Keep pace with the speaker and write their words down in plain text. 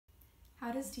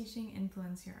How does teaching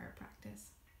influence your art practice?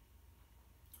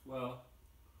 Well,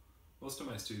 most of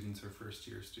my students are first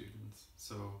year students,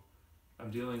 so I'm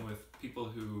dealing with people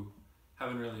who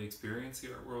haven't really experienced the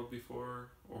art world before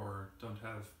or don't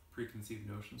have preconceived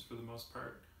notions for the most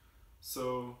part.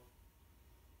 So,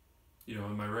 you know,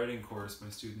 in my writing course, my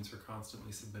students are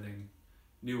constantly submitting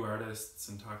new artists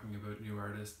and talking about new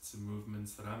artists and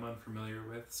movements that I'm unfamiliar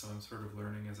with, so I'm sort of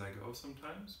learning as I go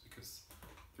sometimes because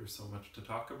there's so much to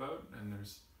talk about and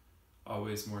there's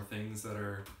always more things that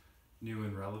are new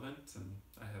and relevant, and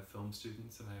I have film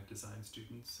students and I have design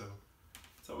students, so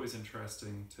it's always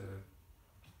interesting to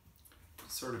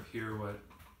sort of hear what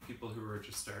people who are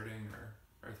just starting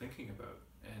are thinking about.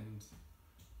 And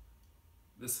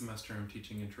this semester I'm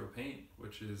teaching Intro Paint,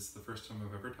 which is the first time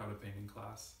I've ever taught a painting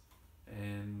class,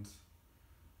 and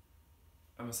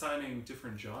I'm assigning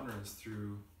different genres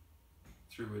through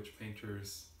which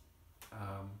painters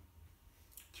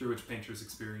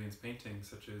experience painting,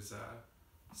 such as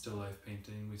still life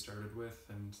painting we started with,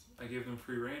 and I gave them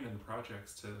free rein in the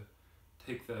projects to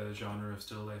take the genre of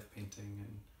still life painting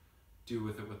and do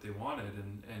with it what they wanted.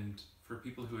 And for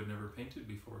people who had never painted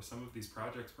before, some of these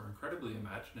projects were incredibly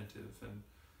imaginative, and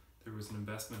there was an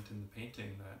investment in the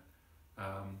painting that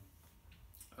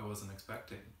I wasn't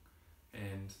expecting.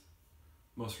 And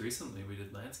most recently we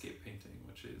did landscape painting,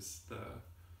 which is the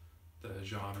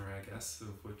genre, I guess,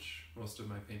 of which most of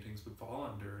my paintings would fall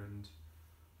under. And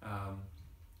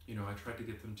you know, I tried to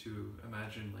get them to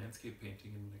imagine landscape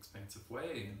painting in an expansive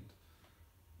way,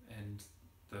 and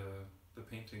the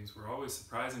paintings were always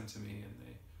surprising to me, and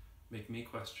they make me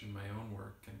question my own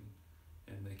work,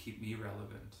 and they keep me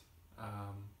relevant.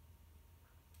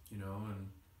 You know, and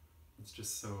it's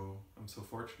just I'm so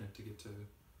fortunate to get to,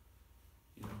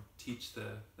 you know, teach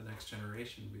the next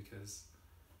generation, because,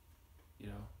 you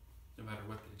know, no matter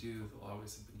what they do, they'll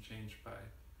always have been changed by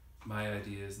my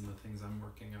ideas and the things I'm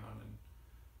working on,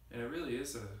 and it really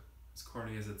is, as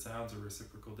corny as it sounds, a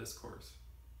reciprocal discourse.